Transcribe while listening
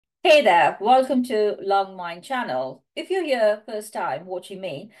Hey there, welcome to Long Mind channel. If you're here first time watching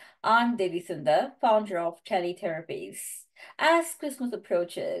me, I'm Devi Sundar, founder of Tele-Therapies. As Christmas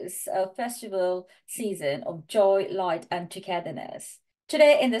approaches, a festival season of joy, light, and togetherness.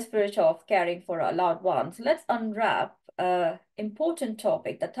 Today, in the spirit of caring for our loved ones, let's unwrap an important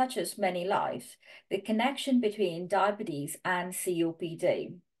topic that touches many lives, the connection between diabetes and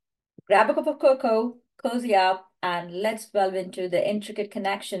COPD. Grab a cup of cocoa, cozy up, and let's delve into the intricate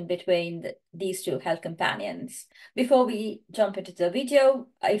connection between these two health companions. Before we jump into the video,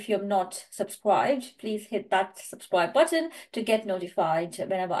 if you're not subscribed, please hit that subscribe button to get notified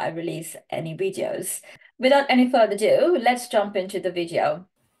whenever I release any videos. Without any further ado, let's jump into the video.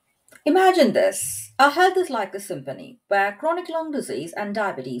 Imagine this. Our health is like a symphony where chronic lung disease and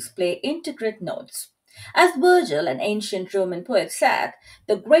diabetes play intricate notes. As Virgil, an ancient Roman poet, said,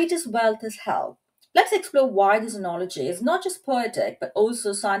 the greatest wealth is health. Let's explore why this analogy is not just poetic but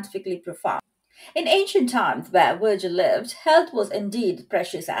also scientifically profound. In ancient times, where Virgil lived, health was indeed a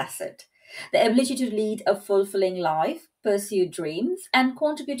precious asset. The ability to lead a fulfilling life, pursue dreams, and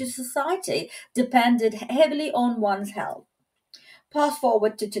contribute to society depended heavily on one's health. Fast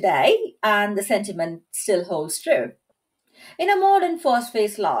forward to today, and the sentiment still holds true. In a modern fast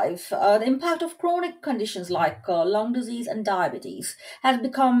paced life, the impact of chronic conditions like lung disease and diabetes has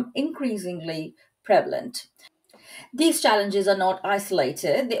become increasingly prevalent. These challenges are not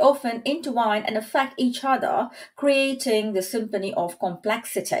isolated, they often intertwine and affect each other, creating the symphony of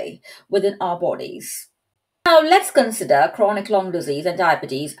complexity within our bodies. Now, let's consider chronic lung disease and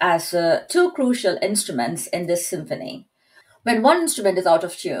diabetes as two crucial instruments in this symphony. When one instrument is out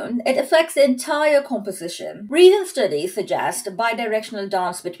of tune, it affects the entire composition. Recent studies suggest a bidirectional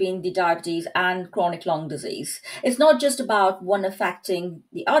dance between the diabetes and chronic lung disease. It's not just about one affecting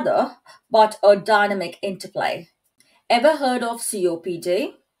the other, but a dynamic interplay. Ever heard of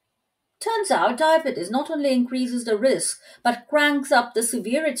COPD? Turns out diabetes not only increases the risk, but cranks up the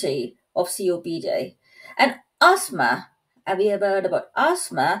severity of COPD. And asthma, have you ever heard about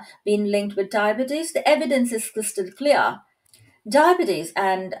asthma being linked with diabetes? The evidence is crystal clear. Diabetes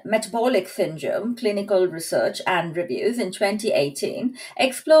and Metabolic Syndrome Clinical Research and Reviews in 2018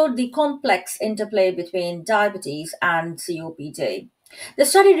 explored the complex interplay between diabetes and COPD. The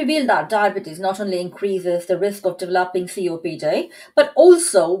study revealed that diabetes not only increases the risk of developing COPD, but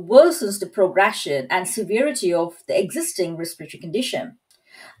also worsens the progression and severity of the existing respiratory condition.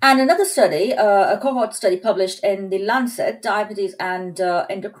 And another study, a cohort study published in the Lancet Diabetes and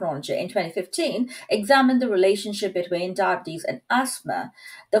Endocrinology in 2015, examined the relationship between diabetes and asthma.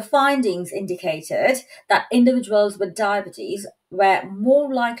 The findings indicated that individuals with diabetes were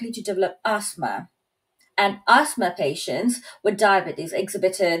more likely to develop asthma, and asthma patients with diabetes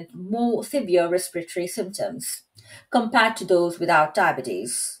exhibited more severe respiratory symptoms compared to those without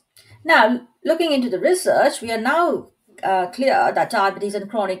diabetes. Now, looking into the research, we are now clear that diabetes and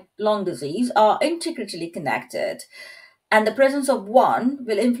chronic lung disease are intricately connected, and the presence of one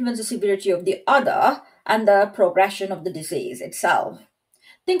will influence the severity of the other and the progression of the disease itself.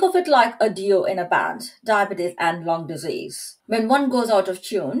 Think of it like a duo in a band, diabetes and lung disease. When one goes out of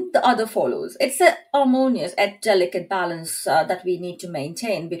tune, the other follows. It's a harmonious and delicate balance that we need to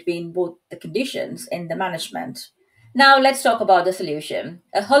maintain between both the conditions in the management. Now, let's talk about the solution.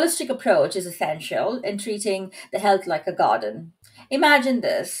 A holistic approach is essential in treating the health like a garden. Imagine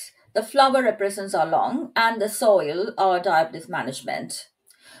this: the flower represents our lung, and the soil, our diabetes management.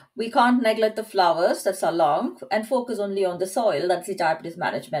 We can't neglect the flowers, that's our lung, and focus only on the soil, that's the diabetes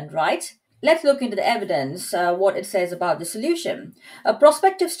management, right? Let's look into the evidence, what it says about the solution. A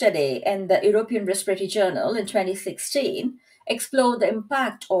prospective study in the European Respiratory Journal in 2016 explored the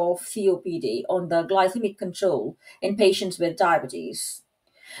impact of COPD on the glycemic control in patients with diabetes.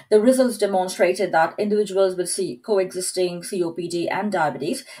 The results demonstrated that individuals with coexisting COPD and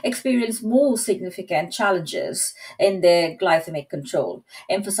diabetes experience more significant challenges in their glycemic control,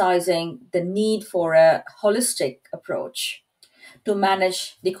 emphasizing the need for a holistic approach to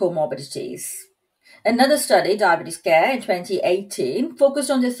manage the comorbidities. Another study, Diabetes Care in 2018,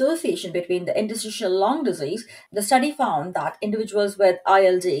 focused on the association between the interstitial lung disease. The study found that individuals with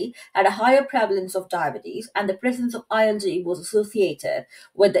ILD had a higher prevalence of diabetes, and the presence of ILD was associated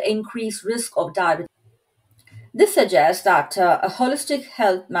with the increased risk of diabetes. This suggests that a holistic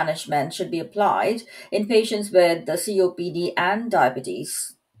health management should be applied in patients with the COPD and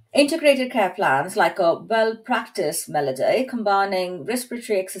diabetes. Integrated care plans like a well practiced melody combining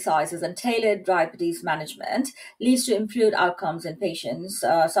respiratory exercises and tailored diabetes management leads to improved outcomes in patients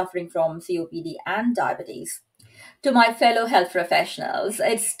suffering from COPD and diabetes. To my fellow health professionals,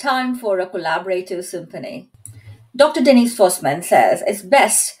 it's time for a collaborative symphony. Dr. Denise Fossman says it's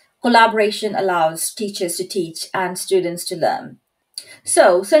best Collaboration allows teachers to teach and students to learn.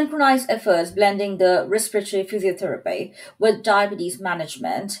 So, synchronized efforts blending the respiratory physiotherapy with diabetes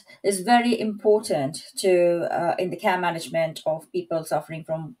management is very important to in the care management of people suffering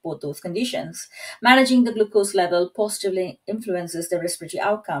from both those conditions. Managing the glucose level positively influences the respiratory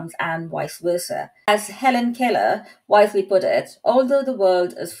outcomes and vice versa. As Helen Keller wisely put it, although the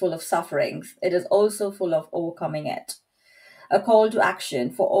world is full of sufferings, it is also full of overcoming it. A call to action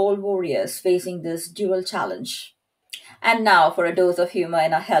for all warriors facing this dual challenge. And now for a dose of humor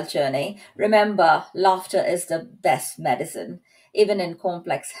in our health journey. Remember, laughter is the best medicine, even in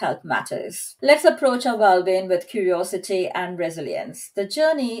complex health matters. Let's approach our well being with curiosity and resilience. The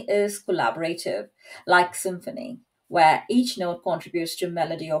journey is collaborative, like symphony, where each note contributes to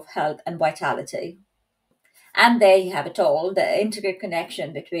melody of health and vitality. And there you have it all, the intricate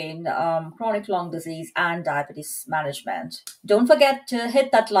connection between chronic lung disease and diabetes management. Don't forget to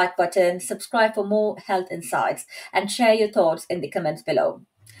hit that like button, subscribe for more health insights, and share your thoughts in the comments below.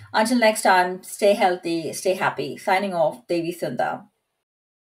 Until next time, stay healthy, stay happy. Signing off, Devi Sundar.